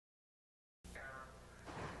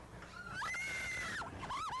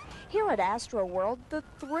Here at AstroWorld, the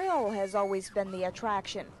thrill has always been the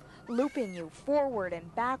attraction, looping you forward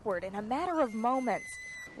and backward in a matter of moments,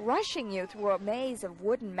 rushing you through a maze of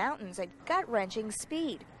wooden mountains at gut-wrenching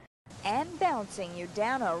speed, and bouncing you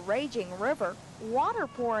down a raging river, water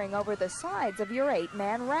pouring over the sides of your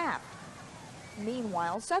 8-man raft.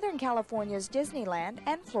 Meanwhile, Southern California's Disneyland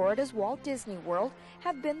and Florida's Walt Disney World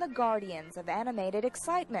have been the guardians of animated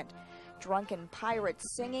excitement, drunken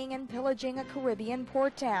pirates singing and pillaging a Caribbean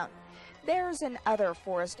port town, bears and other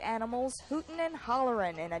forest animals hootin' and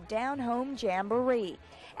hollerin' in a down-home jamboree,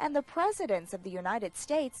 and the presidents of the United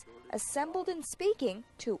States assembled and speaking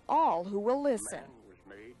to all who will listen.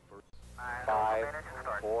 5,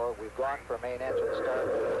 4, we've gone for main engine start.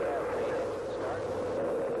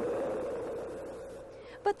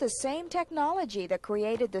 But the same technology that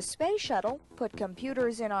created the space shuttle, put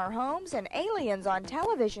computers in our homes and aliens on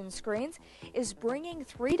television screens, is bringing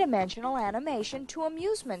three-dimensional animation to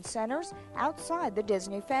amusement centers outside the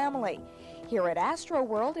Disney family. Here at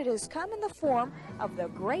AstroWorld, it has come in the form of the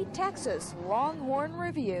Great Texas Longhorn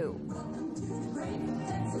Review. Welcome to the Great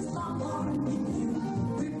Texas Longhorn Review.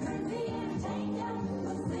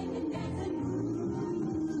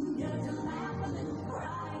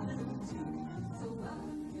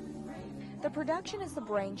 The production is the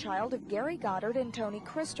brainchild of Gary Goddard and Tony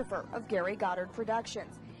Christopher of Gary Goddard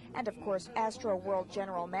Productions. And of course, AstroWorld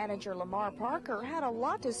General Manager Lamar Parker had a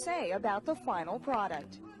lot to say about the final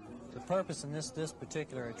product. The purpose in this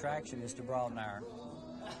particular attraction is to broaden our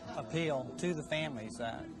appeal to the families.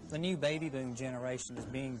 The new baby boom generation is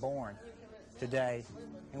being born today,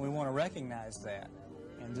 and we want to recognize that.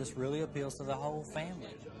 And this really appeals to the whole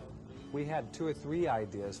family. We had 2 or 3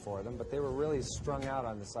 ideas for them, but they were really strung out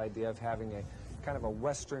on this idea of having a kind of a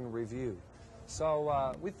Western review.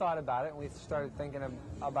 So we thought about it, and we started thinking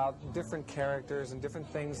about different characters and different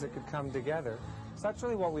things that could come together. So that's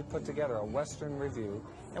really what we put together, a Western review.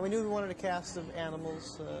 And we knew we wanted a cast of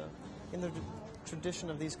animals in the tradition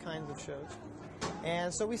of these kinds of shows.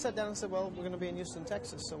 And so we sat down and said, well, we're going to be in Houston,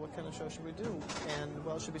 Texas, so what kind of show should we do? And,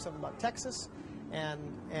 well, it should be something about Texas. And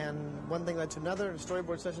one thing led to another,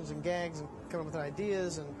 storyboard sessions and gags, and coming up with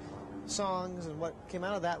ideas and songs, and what came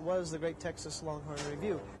out of that was the Great Texas Longhorn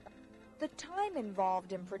Review. The time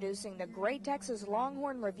involved in producing the Great Texas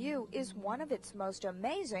Longhorn Review is one of its most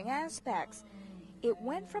amazing aspects. It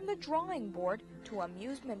went from the drawing board to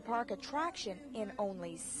amusement park attraction in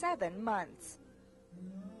only 7 months.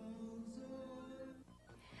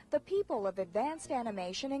 The people of Advanced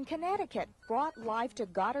Animation in Connecticut brought life to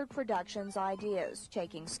Goddard Productions' ideas,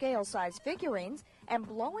 taking scale-size figurines and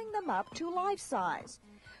blowing them up to life-size,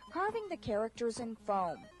 carving the characters in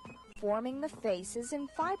foam, forming the faces in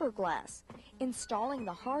fiberglass, installing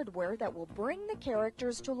the hardware that will bring the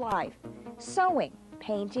characters to life, sewing,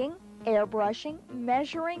 painting, airbrushing,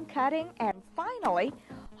 measuring, cutting, and finally,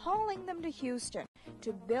 hauling them to Houston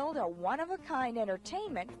to build a one-of-a-kind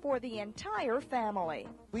entertainment for the entire family.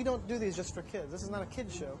 We don't do these just for kids. This is not a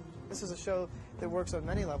kid's show. This is a show that works on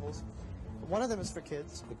many levels. One of them is for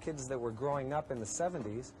kids. The kids that were growing up in the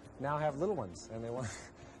 70s now have little ones, and they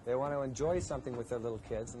want to enjoy something with their little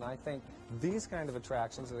kids. And I think these kind of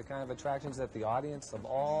attractions are the kind of attractions that the audience of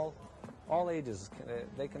all ages,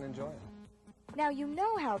 they can enjoy. Now you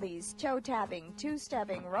know how these toe-tapping,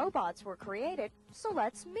 two-stepping robots were created, so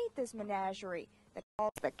let's meet this menagerie that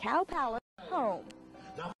calls the Cow Palace home.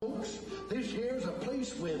 Now, folks, this here's a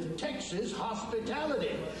place with Texas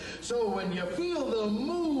hospitality. So when you feel the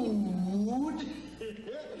mood...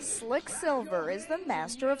 Slick Silver is the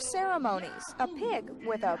master of ceremonies, a pig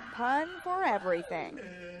with a pun for everything.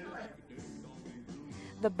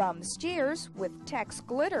 The Bum Steers, with Tex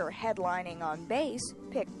Glitter headlining on bass,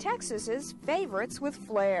 pick Texas's favorites with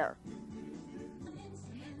flair.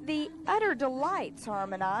 The Utter Delights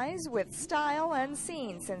harmonize with style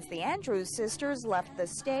unseen since the Andrews sisters left the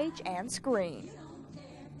stage and screen.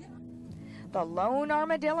 The Lone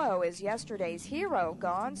Armadillo is yesterday's hero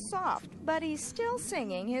gone soft, but he's still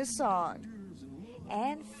singing his song.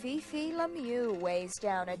 And Fifi Lemieux weighs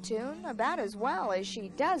down a tune about as well as she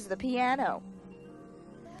does the piano.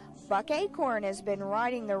 Buck Acorn has been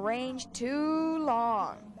riding the range too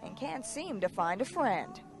long and can't seem to find a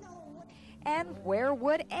friend. And where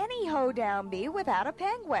would any hoedown be without a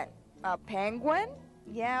penguin? A penguin?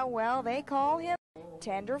 Yeah, well, they call him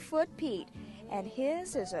Tenderfoot Pete, and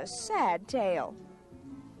his is a sad tale.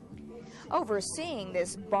 Overseeing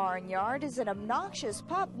this barnyard is an obnoxious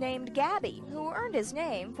pup named Gabby, who earned his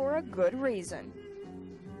name for a good reason.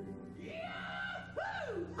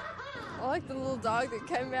 I like the little dog that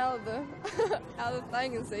came out of the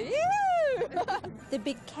thing and said, "Yoo!" The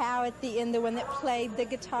big cow at the end, the one that played the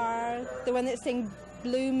guitar, the one that sang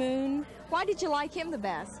Blue Moon. Why did you like him the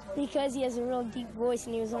best? Because he has a real deep voice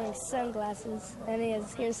and he was wearing sunglasses and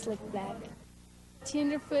his hair slicked back.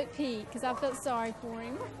 Tenderfoot Pete, because I felt sorry for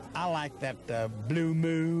him. I like that Blue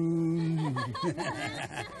Moon.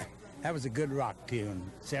 That was a good rock tune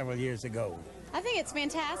several years ago. I think it's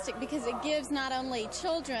fantastic because it gives not only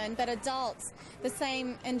children but adults the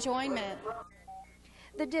same enjoyment.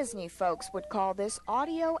 The Disney folks would call this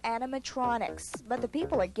audio animatronics, but the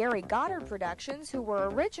people at Gary Goddard Productions, who were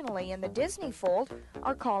originally in the Disney fold,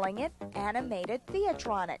 are calling it animated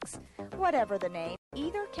theatronics. Whatever the name,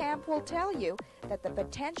 either camp will tell you that the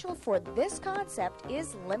potential for this concept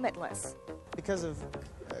is limitless. Because of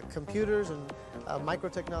computers and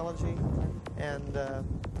microtechnology and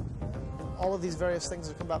all of these various things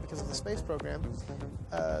that come about because of the space program,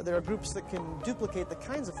 there are groups that can duplicate the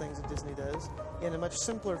kinds of things that Disney does in a much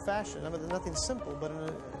simpler fashion. I mean, nothing simple, but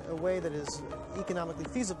in a way that is economically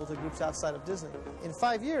feasible to groups outside of Disney. In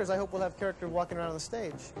 5 years, I hope we'll have characters walking around on the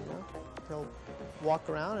stage. You know? He'll walk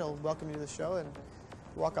around, he'll welcome you to the show, and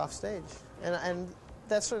walk off stage. And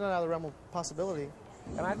that's certainly not out of the realm of possibility.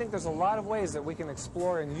 And I think there's a lot of ways that we can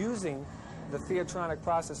explore in using the theatronic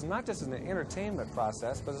process, not just as an entertainment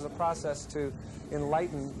process, but as a process to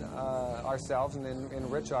enlighten ourselves and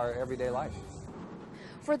enrich our everyday life.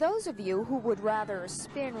 For those of you who would rather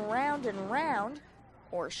spin round and round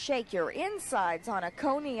or shake your insides on a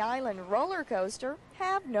Coney Island roller coaster,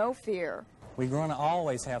 have no fear. We're going to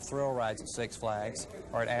always have thrill rides at Six Flags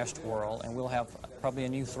or at AstroWorld, and we'll have probably a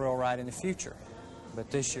new thrill ride in the future.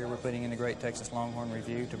 But this year we're putting in the Great Texas Longhorn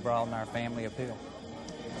Review to broaden our family appeal.